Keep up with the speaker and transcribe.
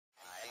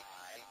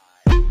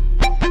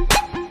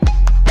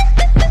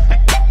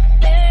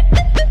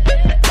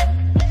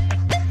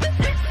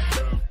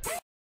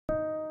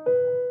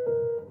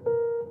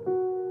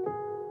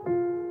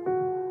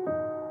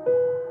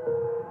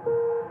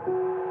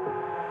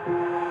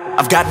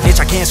I've got an itch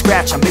I can't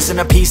scratch, I'm missing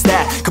a piece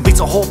that completes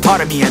a whole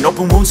part of me, an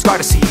open wound scar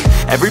to see.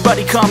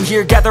 Everybody come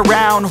here, gather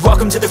round,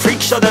 welcome to the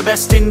freak show, the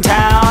best in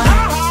town.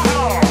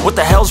 What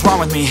the hell's wrong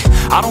with me?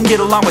 I don't get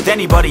along with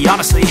anybody,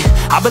 honestly.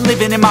 I've been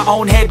living in my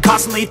own head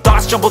constantly,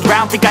 thoughts jumbled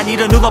around, think I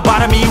need a new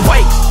lobotomy.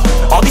 Wait,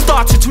 all these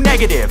thoughts are too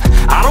negative,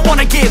 I don't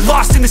wanna get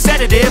lost in the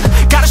sedative.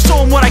 Gotta show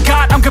them what I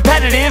got, I'm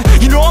competitive.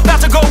 You know I'm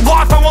about to go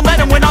off, I won't let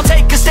them win, I'll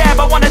take a stab.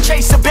 I wanna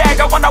chase a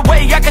bag, I wanna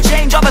weigh, I can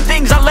change all the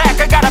things I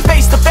lack. I gotta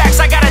face the facts,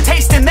 I got a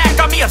taste in that.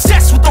 Got me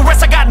obsessed with the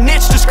rest, I got an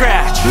itch to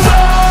scratch.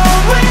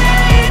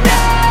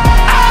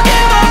 I'll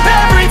give up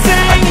everything.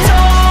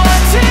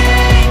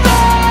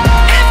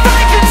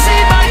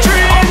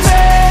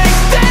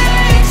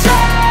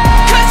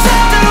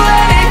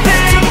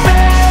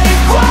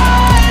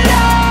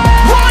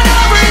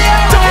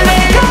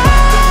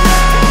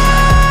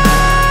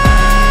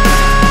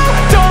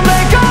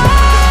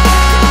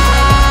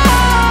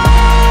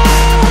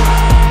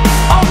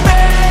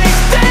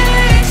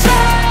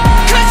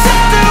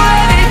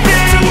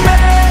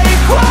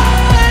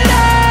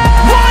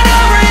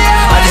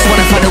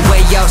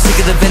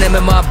 The venom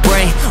in my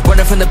brain,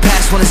 running from the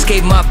past, wanna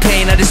escape my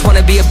pain. I just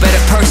wanna be a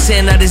better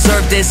person, I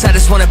deserve this, I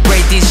just wanna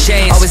break these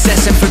chains. Always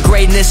asking for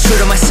greatness, true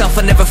to myself,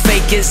 I never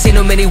fake it. Seen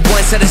too many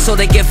once, that is so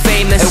they get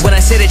famous. And when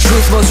I say the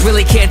truth, most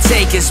really can't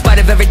take it. In spite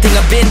of everything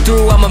I've been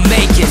through, I'ma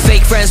make it.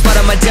 Fake friends, but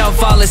on my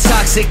downfall is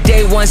toxic.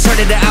 Day one,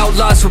 started to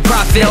outlaws for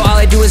profit. Now all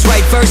I do is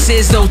write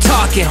verses, no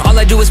talking. All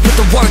I do is put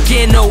the work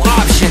in, no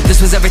option.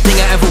 This was everything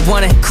I ever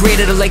wanted,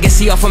 created a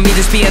legacy off of me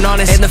just being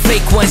honest. And the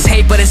fake ones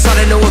hate, but it's all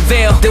to no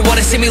avail. They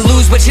wanna see me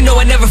lose, but you know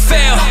I never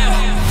fail.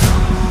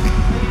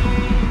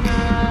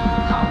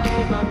 I'll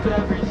give up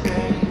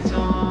everything,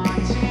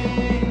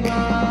 daunting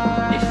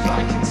life. If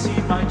I can see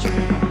my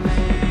dream,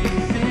 lay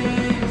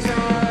things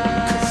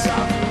right. 'Cause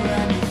I'll do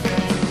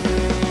anything.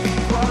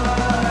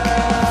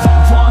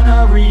 Want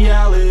a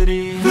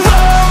reality.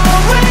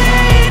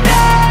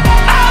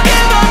 I'll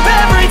give up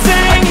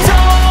everything,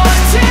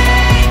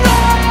 daunting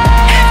life.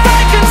 If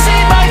I can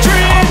see my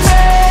dream,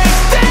 lay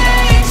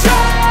things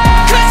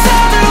right. 'Cause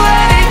I'll do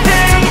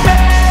anything.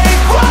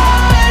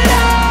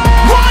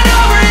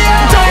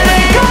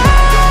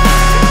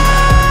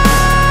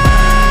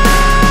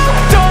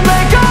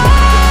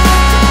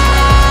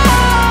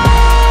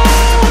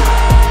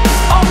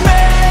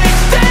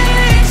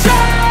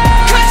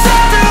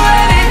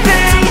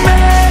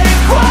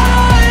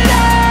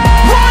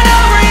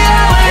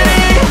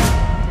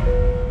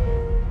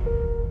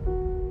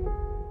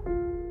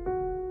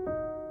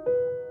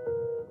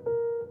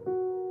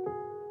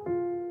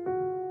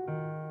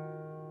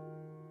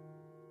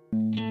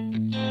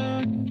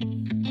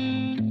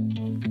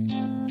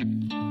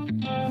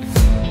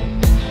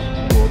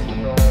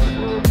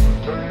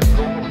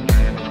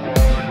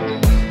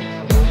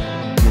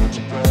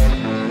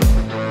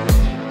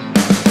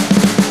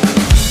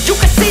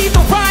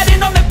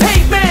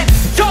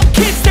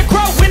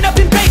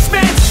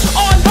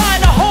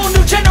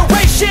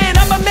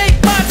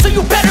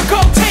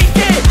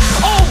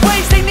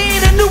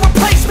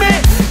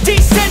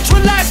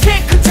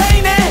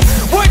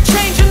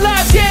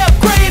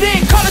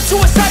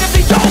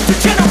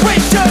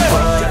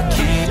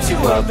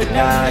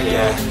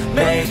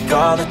 Make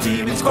all the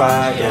demons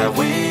quiet, yeah.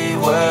 We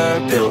were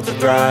built to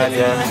thrive,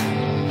 yeah.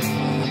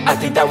 I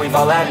think that we've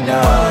all had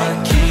enough.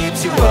 What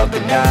keeps you up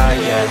at night,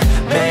 yeah.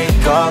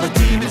 Make all the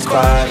demons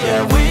quiet,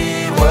 yeah.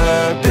 We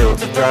were built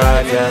to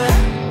thrive, yeah.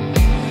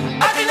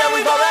 I think that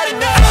we've all had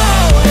enough.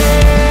 Oh,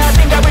 yeah, I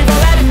think that we've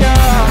all had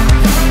enough.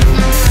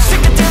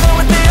 Sick of dealing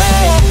with the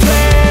old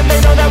plan. They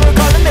know that we're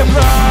calling it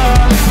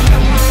wrong.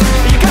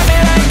 You got me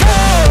like,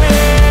 oh,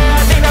 yeah,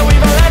 I think that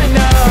we've all had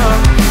enough.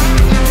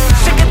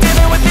 Sick of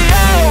dealing with the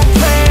old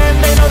plan.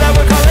 They know that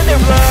we're calling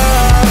it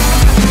wrong.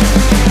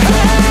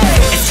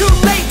 Hey, it's too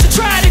late to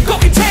try to go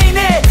contain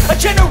it. A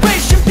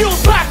generation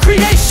fueled by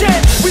creation.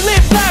 We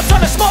live lives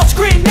on a small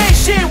screen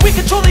nation. We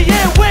control the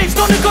airwaves,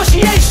 no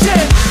negotiation.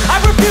 I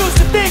refuse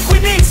to think we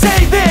need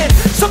saving.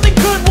 Something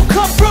good will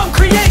come from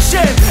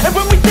creation. And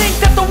when we think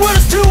that the world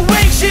is too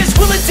anxious,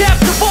 we'll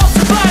adapt, evolve,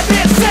 survive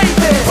and save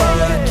it.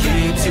 What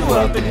keeps you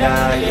up at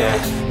night, yeah.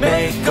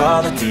 Make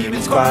all the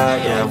demons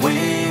quiet, yeah.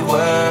 We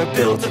were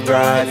built to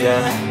thrive,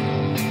 yeah.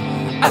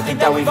 I think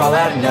that we've all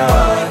had enough.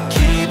 What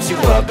keeps you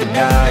up at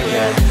night,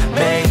 yeah.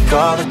 Make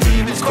all the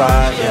demons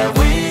quiet, yeah.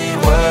 We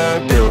were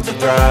built to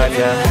thrive,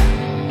 yeah.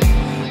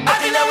 I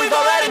think that we've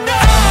all had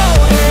enough.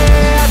 Oh,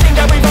 yeah, I think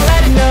that we've all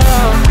had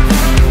enough.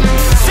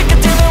 Sick of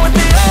dealing with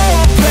the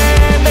old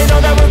plan. They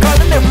know that we're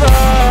calling it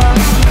wrong.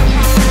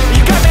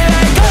 You got me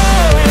like,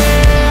 oh,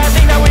 yeah, I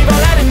think that we've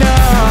all had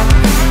enough.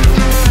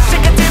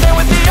 Sick of dealing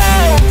with the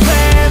old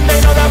plan. They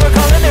know that we're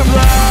calling it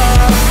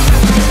wrong.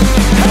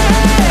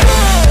 Hey,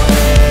 oh,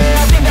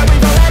 yeah, I think that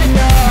we've all had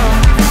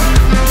enough.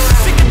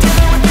 Sick of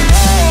dealing with the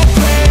old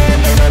plan.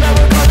 They know that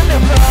we're calling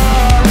it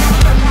wrong.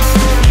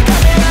 You got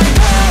me like,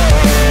 oh,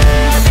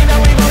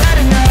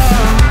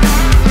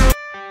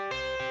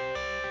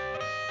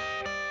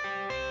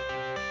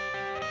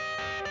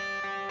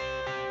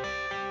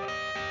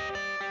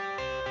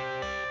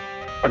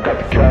 I got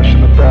the cash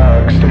in the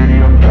bag,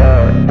 stadium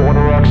packed. Born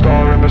a rock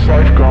star in this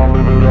life, gon'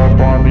 live it up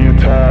on the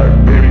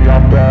attack. Baby,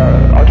 I'm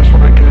bad, I just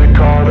wanna get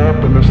caught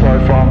up in this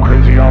life. I'm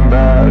crazy, I'm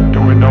mad,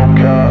 doing no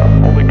cap.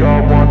 Only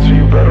God wants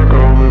you, better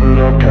go live it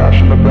up. Cash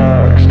in the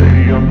bag,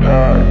 stadium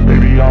packed.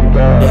 Baby, I'm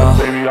bad, yeah.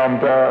 Baby, I'm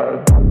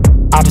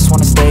bad. I just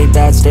wanna stay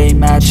bad, stay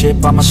mad.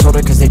 Chip on my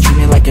shoulder cause they treat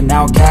me like an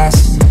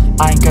outcast.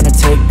 I ain't gonna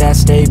take that,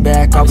 stay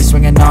back. I'll be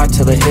swinging hard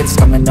till the hits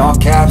come in all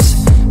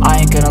caps. I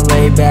ain't gonna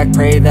lay back,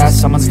 pray that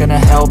someone's gonna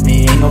help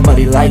me. Ain't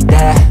nobody like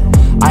that.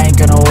 I ain't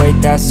gonna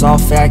wait, that's all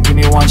fact. Give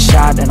me one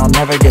shot and I'll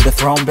never get the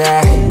throne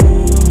back.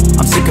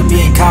 I'm sick of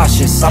being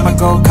cautious, I'ma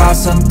go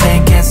cause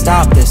something, can't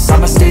stop this.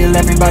 I'ma steal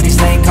everybody's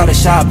lane, call it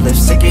shoplift.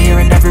 Sick of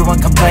hearing everyone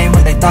complain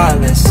when they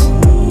thoughtless.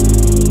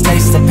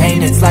 Taste the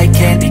pain, it's like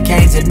candy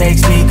canes. It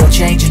makes me go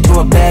change into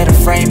a better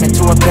frame,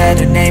 into a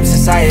better name.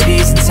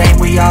 Society's insane,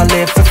 we all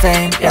live for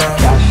fame, yeah.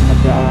 Cash in the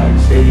bag,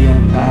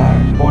 stadium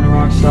packed. Born a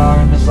rock star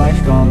in this life,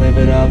 gon' live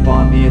it up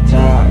on the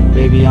attack.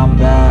 Baby, I'm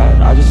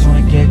bad, I just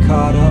wanna get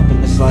caught up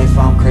in this life.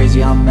 I'm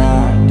crazy, I'm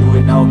mad, do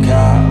it no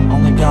cap.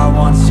 Only God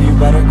wants you,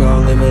 better go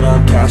live it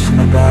up. Cash in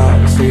the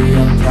bag,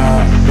 stadium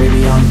packed.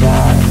 Baby, I'm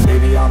bad,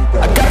 baby, I'm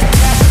bad.